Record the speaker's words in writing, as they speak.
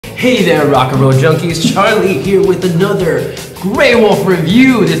Hey there, rock and roll junkies. Charlie here with another GrayWoof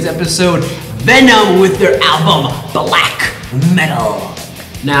review. This episode, Venom with their album Black Metal.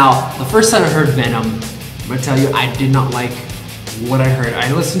 Now, the first time I heard Venom, I'm gonna tell you, I did not like what I heard.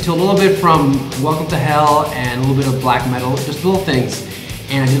 I listened to a little bit from Welcome to Hell and a little bit of black metal, just little things,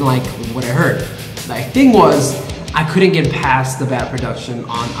 and I didn't like what I heard. The thing was, I couldn't get past the bad production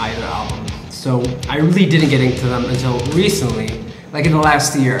on either album. So I really didn't get into them until recently, like in the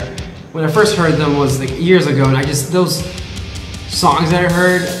last year. When I first heard them was like years ago, and those songs that I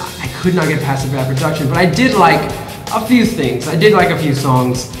heard, I could not get past the bad production, but I did like a few things. I did like a few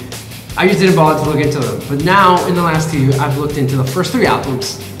songs. I just didn't bother to look into them. But now, in the last year, I've looked into the first 3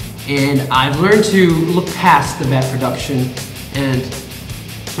 albums, and I've learned to look past the bad production, and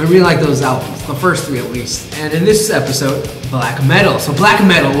I really like those albums, the first 3 at least. And in this episode, Black Metal. So Black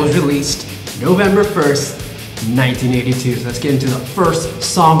Metal was released November 1st, 1982. So let's get into the first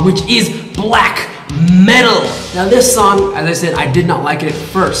song, which is Black Metal. Now this song, as I said, I did not like it at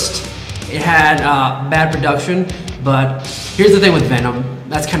first. It had bad production, but here's the thing with Venom.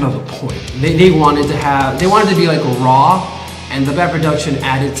 That's kind of the point. They wanted to be like raw, and the bad production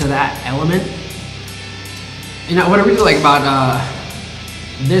added to that element. You know what I really like about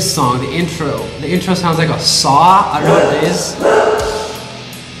this song, the intro sounds like a saw. I don't know what it is.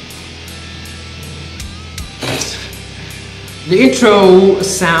 The intro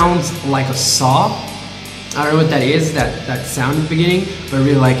sounds like a saw. I don't know what that is, that sound at the beginning, but I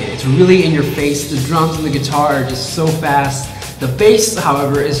really like it. It's really in your face. The drums and the guitar are just so fast. The bass,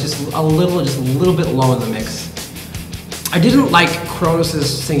 however, is just a little bit low in the mix. I didn't like Kronos'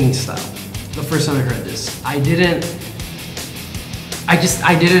 singing style the first time I heard this. I didn't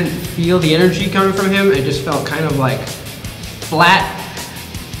feel the energy coming from him. It just felt kind of like flat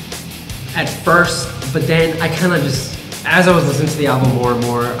at first, but then I kind of just, as I was listening to the album more and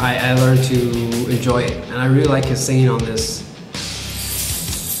more, I learned to enjoy it, and I really like his singing on this.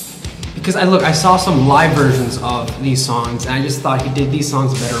 Because I saw some live versions of these songs, and I just thought he did these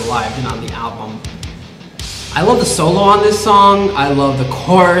songs better live than on the album. I love the solo on this song. I love the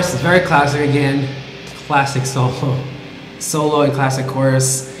chorus. It's very classic again. Classic solo and classic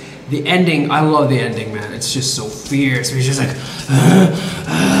chorus. The ending, I love the ending, man. It's just so fierce. It's just like,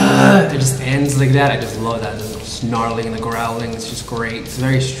 it just ends like that. I just love that. The snarling and the growling. It's just great. It's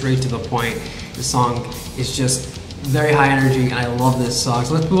very straight to the point. The song is just very high energy, and I love this song.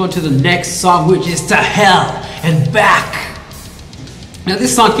 So let's move on to the next song, which is To Hell and Back. Now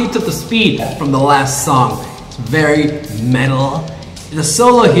this song keeps up the speed from the last song. It's very metal. The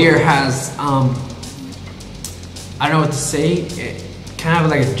solo here has, I don't know what to say, it kind of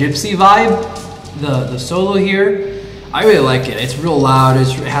like a gypsy vibe. The solo here, I really like it. It's real loud, it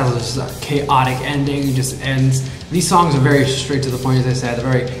has this chaotic ending, it just ends. These songs are very straight to the point, as I said.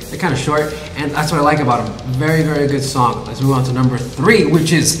 They're kind of short, and that's what I like about them. Very, very good song. Let's move on to number 3,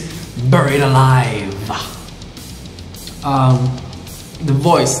 which is Buried Alive. The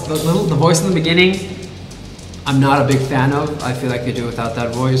voice, the voice in the beginning, I'm not a big fan of. I feel like they do without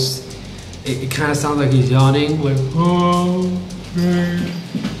that voice. It kind of sounds like he's yawning, like,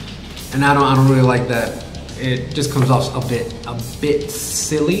 and I don't really like that. It just comes off a bit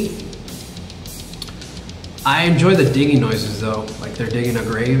silly. I enjoy the digging noises though, like they're digging a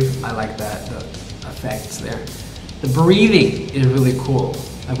grave. I like that, the effects there. The breathing is really cool.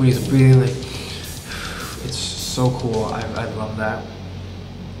 Like when he's breathing, like, it's so cool. I love that.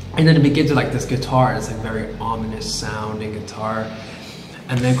 And then it begins with like this guitar. It's like very ominous sounding guitar.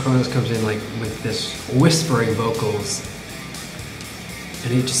 And then Kronos comes in like with this whispering vocals.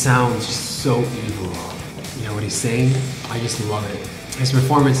 And it just sounds just so evil. You know what he's saying? I just love it. His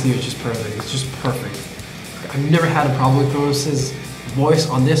performance here is just perfect. It's just perfect. I've never had a problem with Kronos' voice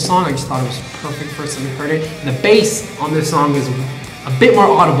on this song. I just thought it was perfect first time I heard it. And the bass on this song is a bit more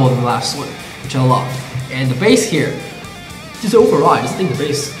audible than the last one, which I love. And the bass here, just overall, I just think the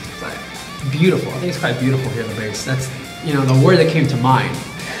bass is like beautiful. I think it's quite beautiful here, the bass. That's, you know, the word that came to mind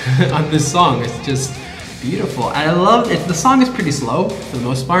on this song. It's just beautiful. And I love it. The song is pretty slow for the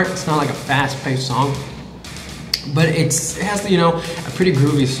most part. It's not like a fast-paced song. But it has, you know, a pretty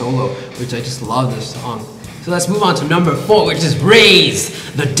groovy solo, which I just love this song. So let's move on to number 4, which is Raise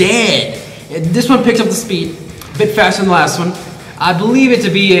the Dead. This one picks up the speed a bit faster than the last one. I believe it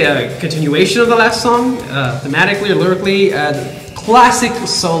to be a continuation of the last song, thematically or lyrically. Classic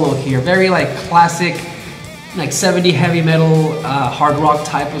solo here, very like classic, like 70 heavy metal, hard rock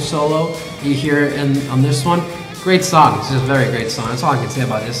type of solo you hear on this one. Great song. It's just a very great song. That's all I can say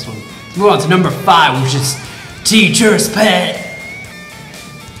about this one. Let's move on to number 5, which is Teacher's Pet.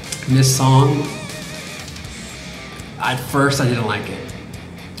 And this song, at first I didn't like it.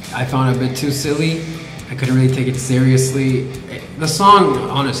 I found it a bit too silly. I couldn't really take it seriously. The song,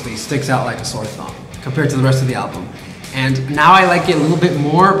 honestly, sticks out like a sore thumb compared to the rest of the album. And now I like it a little bit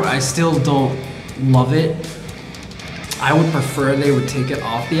more, but I still don't love it. I would prefer they would take it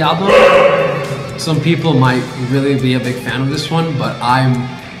off the album. Some people might really be a big fan of this one, but I'm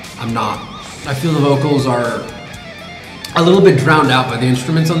not. I feel the vocals are a little bit drowned out by the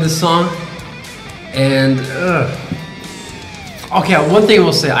instruments on this song. And okay, one thing I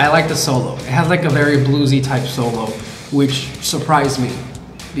will say, I like the solo. It has like a very bluesy type solo, which surprised me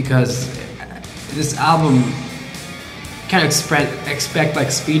because this album kind of expect like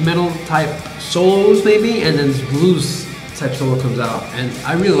speed metal type solos maybe, and then this blues type solo comes out, and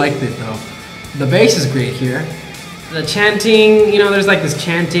I really liked it though. The bass is great here. The chanting, you know, there's like this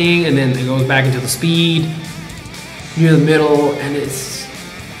chanting, and then it goes back into the speed near the middle, and it's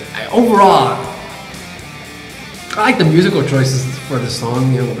overall. I like the musical choices for the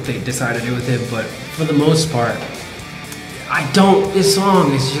song, you know, what they decided to do with it, but for the most part, this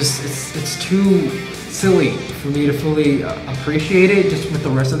song is just, it's too silly for me to fully appreciate it just with the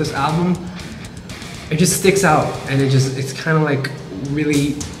rest of this album. It just sticks out, and it's kind of like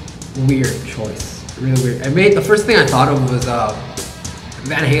really weird choice, really weird. The first thing I thought of was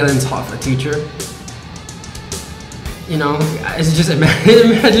Van Halen's Hot for Teacher. You know, it's just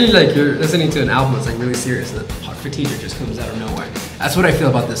imagine like you're listening to an album that's like really serious, and Hot for Teacher just comes out of nowhere. That's what I feel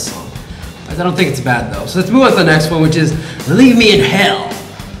about this song. I don't think it's bad though. So let's move on to the next one, which is Leave Me in Hell.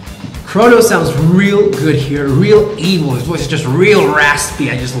 Chrono sounds real good here, real evil. His voice is just real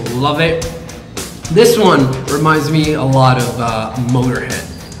raspy. I just love it. This one reminds me a lot of Motorhead.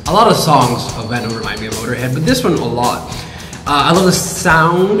 A lot of songs of Venom remind me of Motorhead, but this one a lot. I love the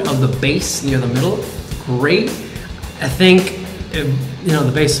sound of the bass near the middle. Great. I think, you know,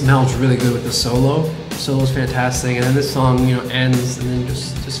 the bass smells really good with the solo. The solo's fantastic, and then this song, you know, ends and then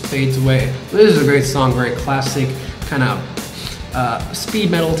just fades away. This is a great song, very classic, kind of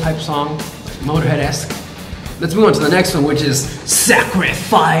speed metal type song, Motorhead-esque. Let's move on to the next one, which is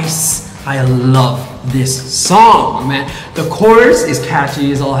Sacrifice. I love this song, man. The chorus is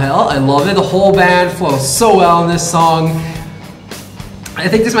catchy as all hell. I love it. The whole band flows so well in this song. I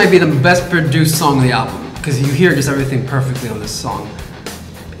think this might be the best produced song of the album, because you hear just everything perfectly on this song.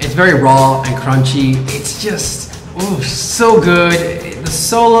 It's very raw and crunchy. It's just, so good. The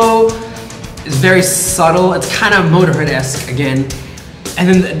solo is very subtle. It's kind of Motorhead-esque again. And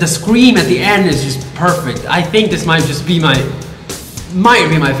then the scream at the end is just perfect. I think this might just be my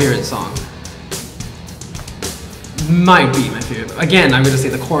favorite song. Might be my favorite. Again, I'm gonna say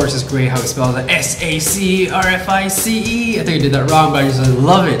the chorus is great, how he spells it, S-A-C-R-F-I-C-E. I think I did that wrong, but I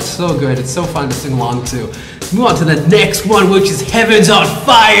love it. So good. It's so fun to sing along to. Let's move on to the next one, which is Heaven's on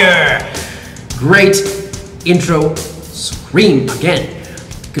Fire. Great intro scream again.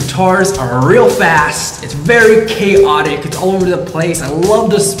 Guitars are real fast. It's very chaotic. It's all over the place. I love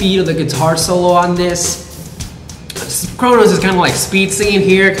the speed of the guitar solo on this. Chronos is kind of like speed singing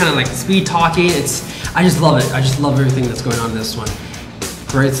here, kind of like speed talking. I just love it. I just love everything that's going on in this one.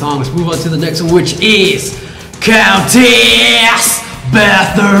 Great song. Let's move on to the next one, which is Countess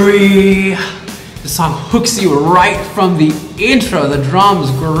Bathory. This song hooks you right from the intro. The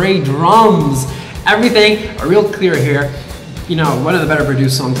drums, great drums. Everything are real clear here. You know, one of the better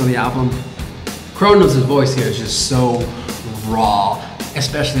produced songs on the album. Chronos' voice here is just so raw,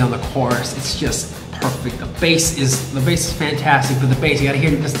 especially on the chorus. It's just perfect. The bass is fantastic, but the bass, you gotta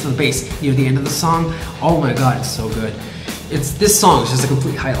hear this to the bass near the end of the song. Oh my god, it's so good. This song is just a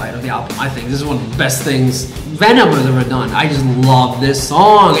complete highlight of the album, I think. This is one of the best things Venom has ever done. I just love this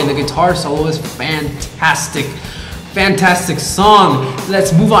song, and the guitar solo is fantastic. Fantastic song.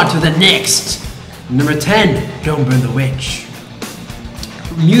 Let's move on to the next. Number 10, Don't Burn the Witch.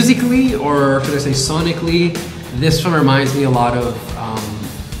 Musically, or should I say sonically, this one reminds me a lot of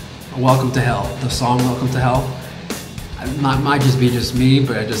Welcome to Hell, the song Welcome to Hell. Might just be just me,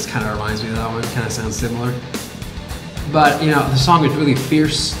 but it just kind of reminds me of that one. Kind of sounds similar. But, you know, the song is really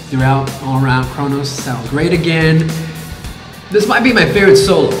fierce throughout, all around. Chronos sounds great again. This might be my favorite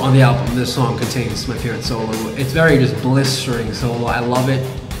solo on the album. This song contains my favorite solo. It's very just blistering solo. I love it.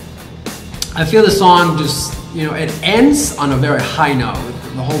 I feel the song just, you know, it ends on a very high note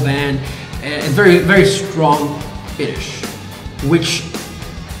with the whole band. It's very, very strong finish, which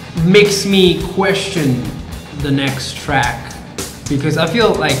makes me question the next track, because I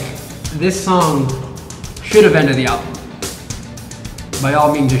feel like this song should have ended the album. By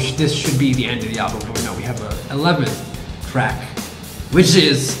all means, this should be the end of the album, but no, we have an 11th track, which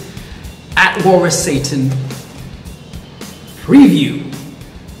is At War with Satan Preview.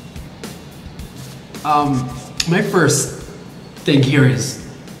 My first thing here is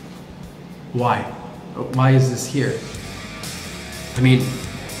Why? Why is this here? I mean,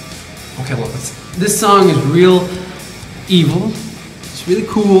 okay, look, this song is real evil. It's really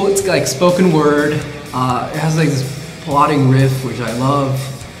cool. It's like spoken word. It has like this plotting riff, which I love.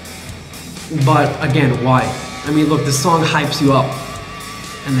 But again, why? I mean, look, the song hypes you up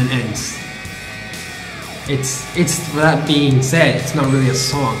and then ends. It's that being said, it's not really a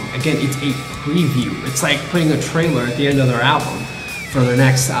song. Again, it's a preview. It's like putting a trailer at the end of their album for their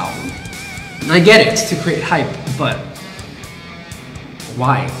next album. And I get it, it's to create hype, but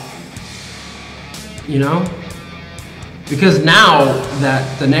why? You know? Because now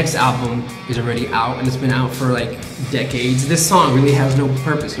that the next album is already out and it's been out for like decades, this song really has no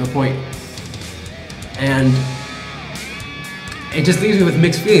purpose, no point. And it just leaves me with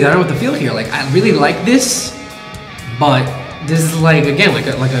mixed feelings. I don't know what to feel here. Like, I really like this, but this is like, again, like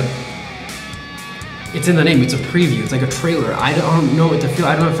a it's in the name, it's a preview, it's like a trailer. I don't know what to feel.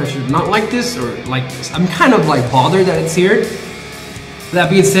 I don't know if I should not like this or like this. I'm kind of like bothered that it's here. That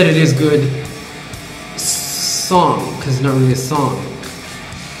being said, it is good song, because it's not really a song.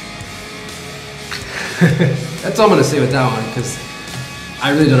 That's all I'm gonna say with that one, because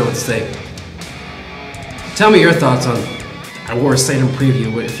I really don't know what to say. Tell me your thoughts on War Satan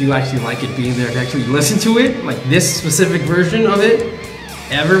preview, if you actually like it being there, if you actually listen to it, like this specific version of it,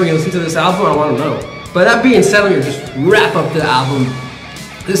 ever when you listen to this album, I want to know. But that being said, let me just wrap up the album.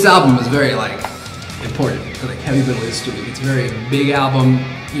 This album is very like important for like heavy metal history. It's a very big album.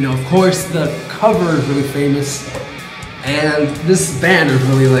 You know, of course, the cover is really famous, and this band is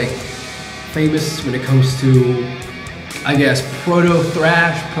really like famous when it comes to, I guess, proto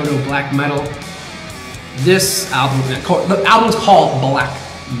thrash, proto black metal. This album, the album's called Black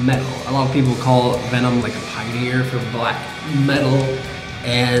Metal. A lot of people call Venom like a pioneer for black metal,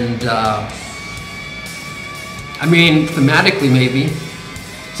 and I mean, thematically maybe.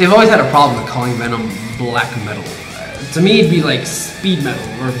 See, I've always had a problem with calling Venom black metal. To me, it'd be like speed metal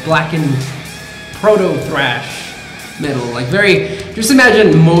or blackened proto thrash metal, like very. Just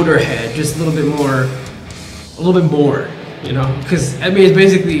imagine Motorhead, just a little bit more. You know, because I mean, it's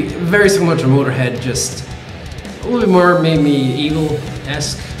basically very similar to Motorhead, just a little bit more maybe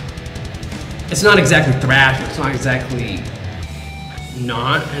evil-esque. It's not exactly thrash, it's not exactly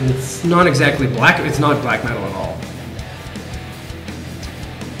not, and it's not exactly black, it's not black metal at all.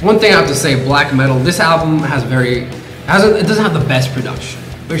 One thing I have to say, black metal, this album has it doesn't have the best production,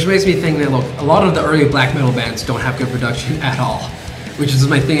 which makes me think that, look, a lot of the early black metal bands don't have good production at all, which is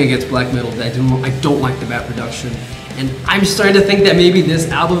my thing against black metal, that I don't like the bad production. And I'm starting to think that maybe this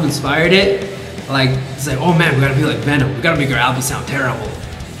album inspired it. Like, it's like, oh man, we gotta be like Venom. We gotta make our album sound terrible.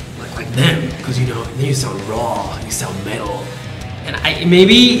 Like them, because you know, then you sound raw, you sound metal. And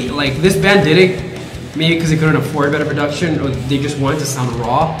maybe, like, this band did it, maybe because they couldn't afford better production, or they just wanted to sound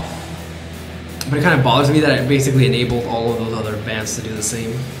raw. But it kind of bothers me that it basically enabled all of those other bands to do the same.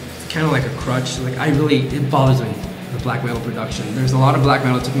 It's kind of like a crutch. Like, it bothers me, the black metal production. There's a lot of black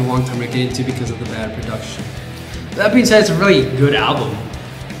metal that took me a long time to get into because of the bad production. That being said, it's a really good album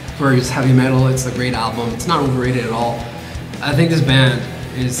for just heavy metal. It's a great album. It's not overrated at all. I think this band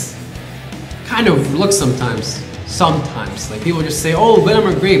is kind of overlooked sometimes. Like, people just say, oh, Venom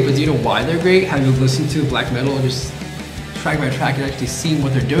are great, but do you know why they're great? Have you listened to black metal just track by track and actually seen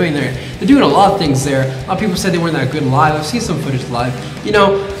what they're doing there? They're doing a lot of things there. A lot of people said they weren't that good live. I've seen some footage live. You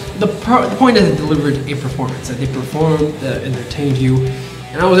know, the point is they delivered a performance, that they performed, that entertained you.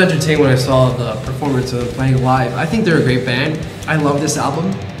 And I was entertained when I saw the performance of them playing live. I think they're a great band. I love this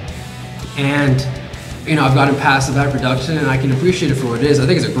album. And, you know, I've gotten past the bad production and I can appreciate it for what it is. I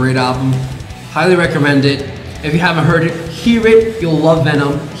think it's a great album. Highly recommend it. If you haven't heard it, hear it. You'll love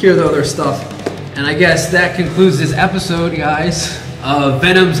Venom. Hear the other stuff. And I guess that concludes this episode, guys, of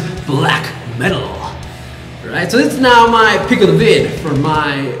Venom's Black Metal. Alright, so this is now my pick of the vid. For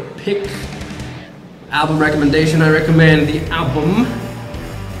my pick album recommendation, I recommend the album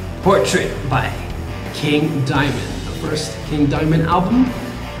Portrait by King Diamond, the first King Diamond album.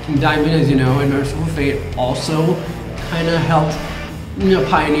 King Diamond, as you know, and Merciful Fate also kind of helped, you know,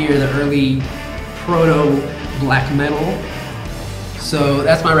 pioneer the early proto black metal. So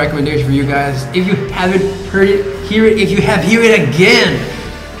that's my recommendation for you guys. If you haven't heard it, hear it. If you have, hear it again.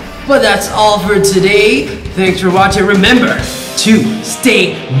 But that's all for today. Thanks for watching. Remember to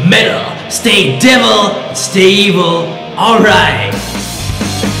stay metal, stay devil, stay evil. All right.